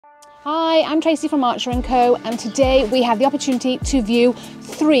Hi, I'm Tracy from Archer & Co, and today we have the opportunity to view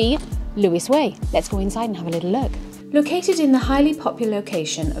 3 Lewes Way. Let's go inside and have a little look. Located in the highly popular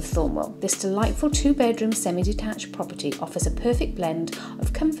location of Thornwell, this delightful 2-bedroom semi-detached property offers a perfect blend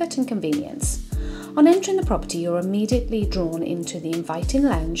of comfort and convenience. On entering the property, you're immediately drawn into the inviting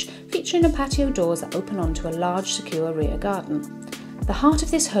lounge featuring a patio doors that open onto a large secure rear garden. The heart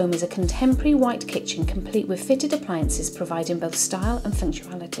of this home is a contemporary white kitchen complete with fitted appliances providing both style and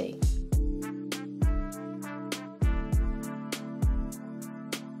functionality.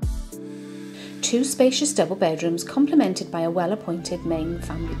 Two spacious double bedrooms complemented by a well-appointed main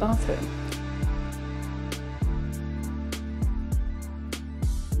family bathroom.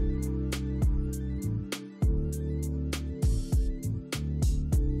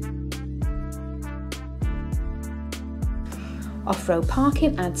 Off-road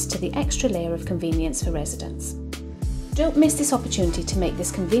parking adds to the extra layer of convenience for residents. Don't miss this opportunity to make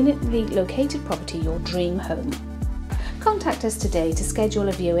this conveniently located property your dream home. Contact us today to schedule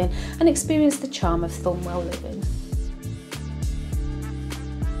a viewing and experience the charm of Thornwell living.